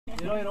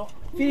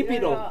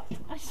Filipino.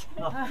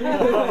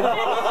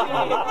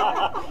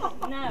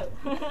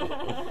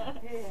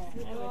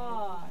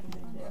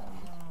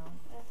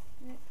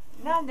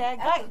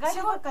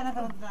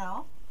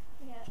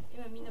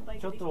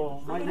ちょっ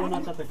と迷子にな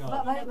っちゃったか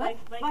ら。バイ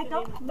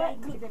ト？バイ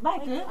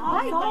ク？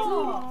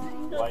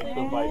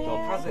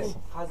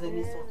風に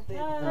沿ってこ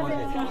こまで。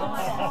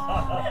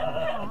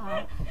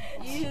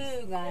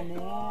優雅ね。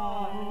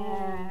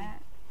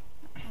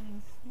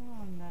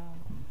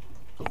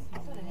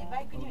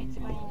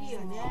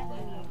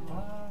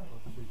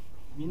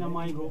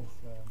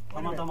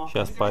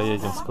Сейчас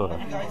поедем скоро.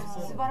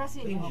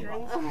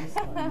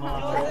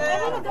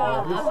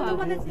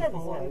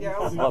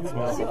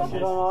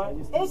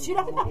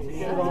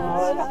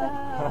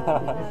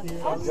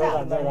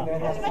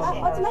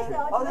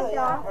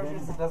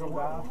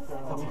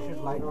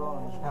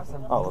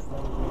 А, вот.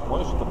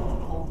 Можешь что?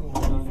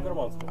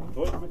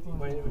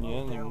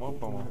 Не, не мог,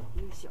 по-моему.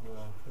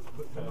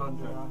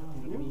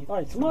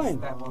 It's mine. Yeah, it's mine.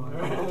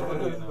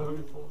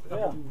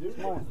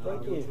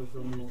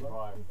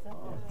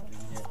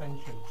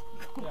 Thank you.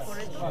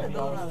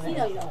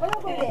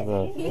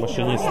 Да,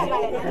 машинист.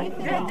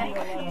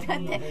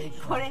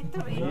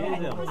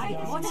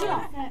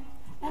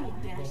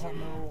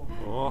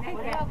 О.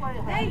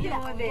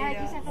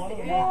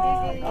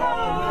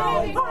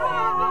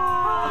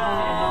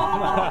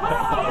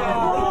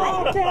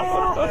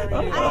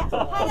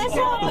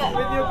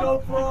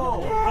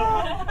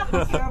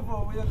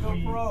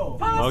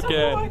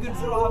 Okay.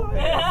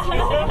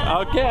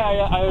 Okay,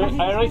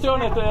 I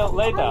return it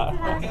later.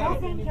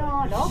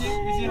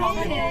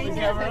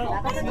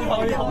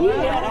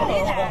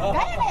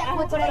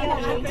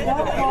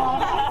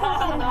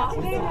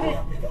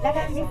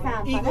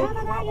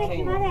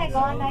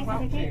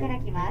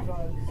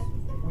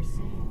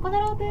この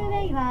ロープウ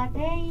ェイは定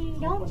員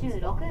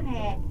46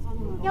名、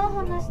4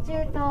本の支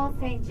柱と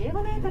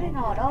1015メートル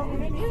のロープ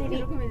で結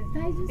び、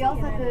秒速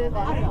5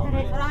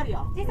メートル、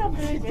時速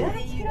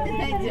18キロメ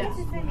ートルで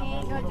進み、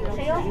所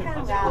要時間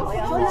がおよ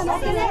そ6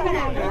分でご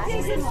ざいま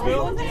す。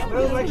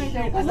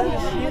この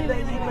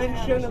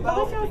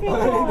小線上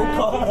は秩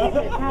父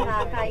多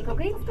摩海国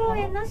立公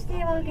園の指定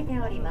を受けて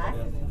おります。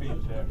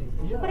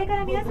これか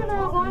ら皆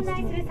様をご案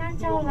内する山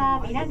頂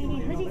は南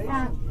に富士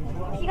山、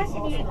東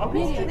に奥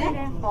秩父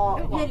連峰、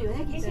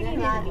西に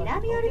は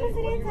南アルプ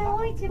ス連山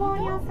を一望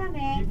に収め、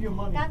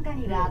眼下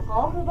には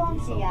甲府盆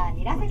地や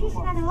韮崎市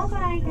などをご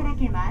覧いただ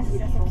けます。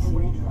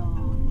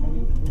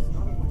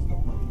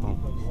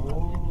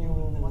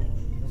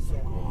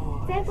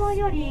前方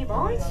より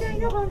もう一台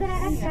のゴンドラ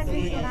が近づ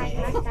いてまいり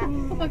ました。こ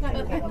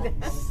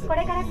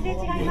れからすれ違い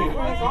ますゴン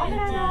ド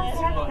ラのキ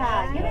ャラクタ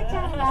ーゆめちゃ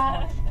んは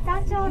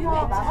山頂の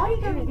守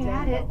り神で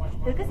ある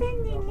福仙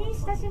人に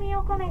親しみ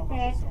を込め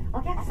て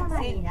お客様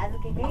に名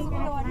付けていただき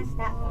まし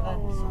た。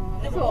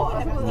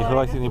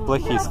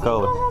Неплохие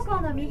скалы. 方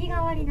向の右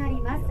側にな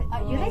ります。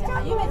ゆめちゃ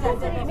んコース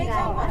すれ違い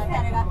ます。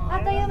あ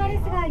っという間で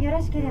すがよ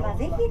ろしければ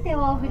ぜひ手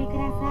をお振りく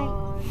ださい。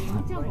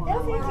手を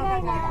すれ違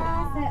い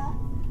ま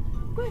す。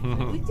う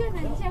ちは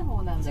何社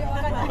法なんだ。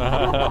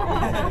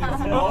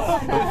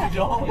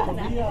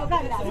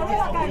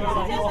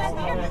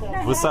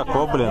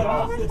Высоко, блин.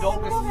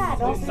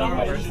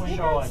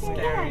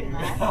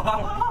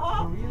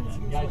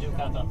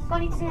 小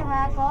日で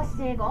はこうし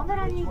てゴンド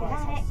ラに揺られ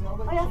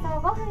およそ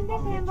5分で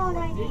展望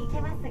台に行け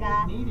ます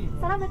が、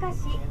その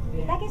昔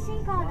御嶽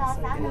信仰の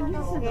参道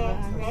として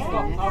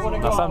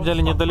На самом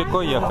деле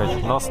недалеко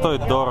ехать, но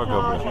стоит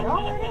дорого, блин.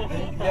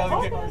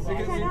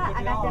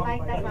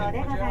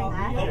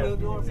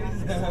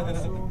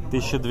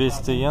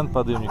 1200 йен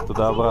подъемник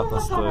туда-обратно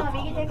стоит.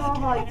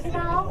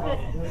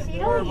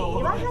 白い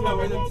岩肌が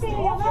見えている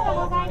山が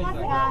ございます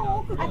が、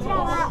あちら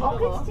は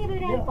奥秩父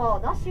連峰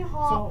の主峰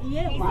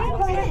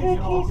2599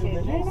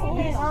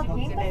メー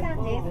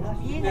トルの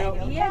金峰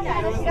山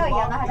です。白い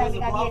山肌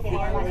が見えている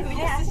山です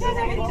ね。あちら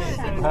が金峰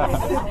山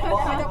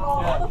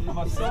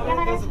です。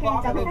山梨県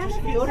特産の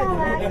水晶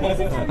は富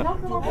士山の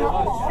ふもと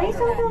水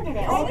晶峠で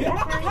大きな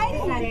産地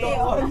され、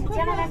山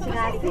梨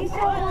が水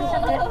晶の養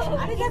殖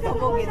水族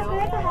養殖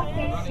へと発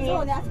展し、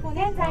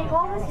現在甲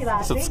府市は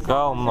水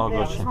晶の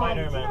日本一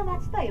の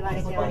町と言わ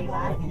れており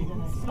ます。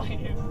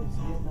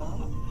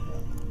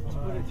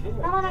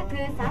まもなく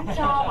山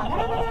頂パノ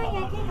ラマ台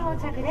駅到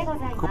着でござい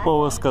ます。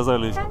Купол вы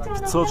сказали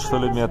 500 что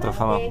ли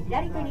метров она.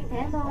 左手に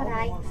展望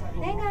台、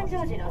念願成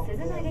就の鈴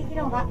投げ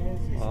広場、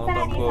さ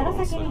らにその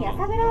先に八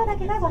三郎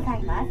岳がござ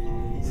います。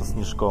Со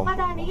снежком.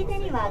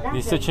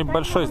 Здесь очень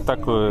большой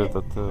такой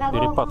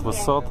перепад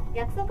высот,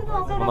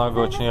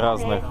 много очень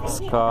разных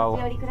скал.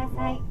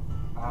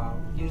 山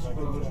頂食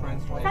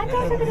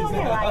堂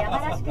では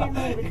山梨県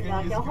名物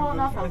の巨峰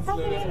のソフト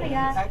クリーム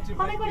や米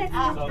粉で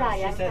作った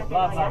焼きたての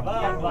焼き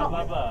団子、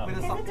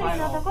手作り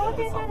のところ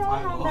てんなどを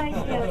販売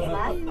しており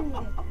ます。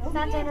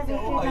山頂の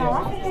絶景と合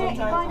わせて憩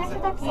いのひ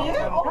ととき、どう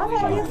ぞごゆっ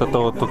くり。Кто-то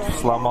вот тут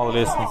сломал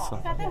лестницу.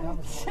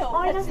 お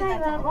降りの際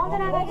はゴンド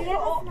ラが揺れ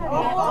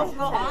ます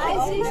ので、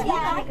安心してくだ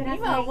さい。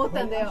今思っ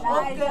たんだよ。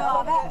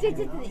ちょっ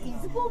と伊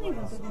豆高原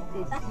の時って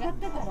違っ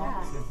たか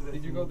ら。それ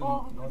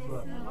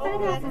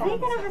では続いて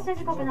の発車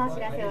時刻のお知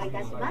らせをい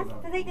たします。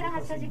続いての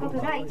発車時刻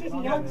が1時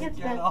40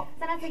分、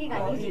その次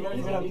が2時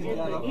20分、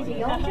2時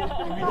40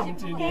分と、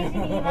定時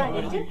には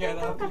20分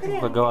間隔で。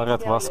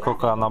Говорят, во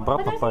сколько она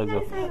обратно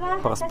пойдет.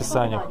 По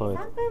расписанию ходит.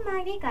 3分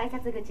前に改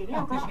札口に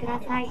お越しくだ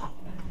さい。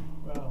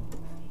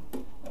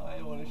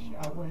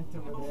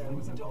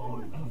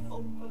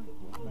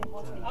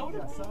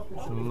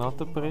Ну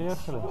ты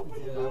приехали.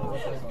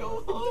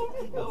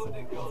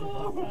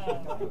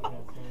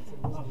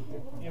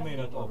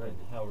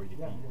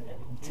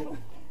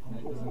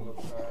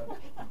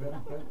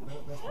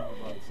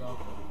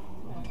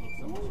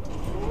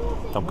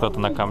 Там кто-то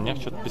на камнях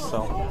что-то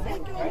писал.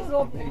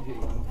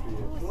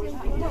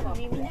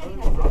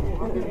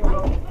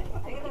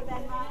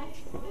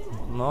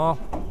 Но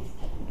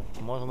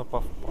можно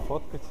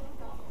пофоткать.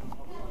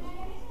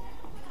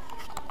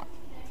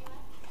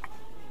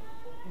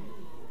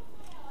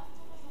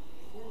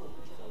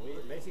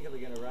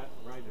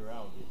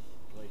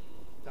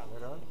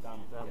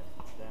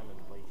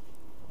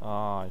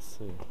 I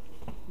see.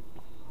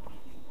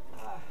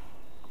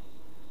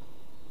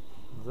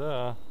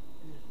 Да.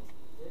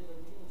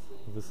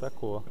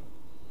 Высоко.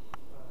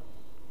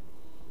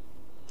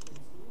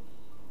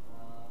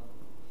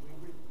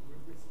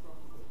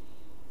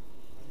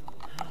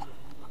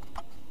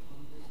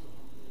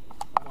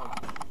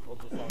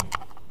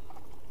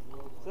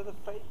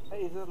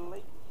 Is it a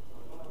lake?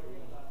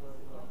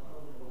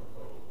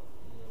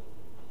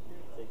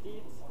 Say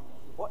teeth.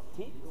 What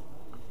teeth?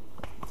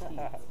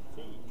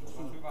 Teeth.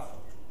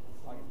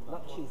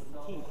 Not cheese.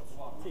 Teeth.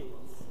 Teeth.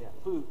 Yeah.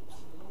 Boobs.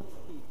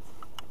 Teeth.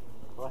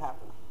 What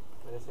happened?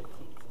 When I say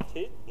teeth?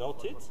 Teeth? No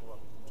teeth?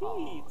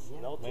 Teeth.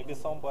 Yeah. No teeth. Maybe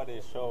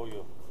somebody show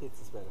you.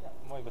 Teeth is better.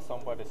 Maybe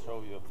somebody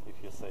show you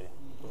if you say.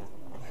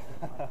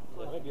 Yeah.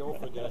 Maybe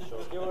offer gonna show.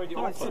 You already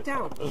offered. Sit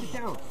down. Sit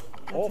down.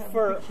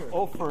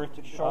 Offer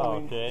to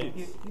show. Okay.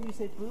 You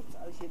said boobs.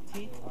 I said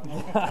teeth.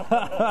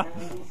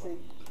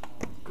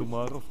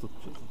 Комаров тут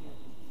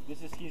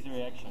This is his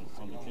reaction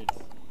on the tits.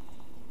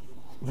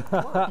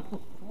 Come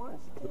on.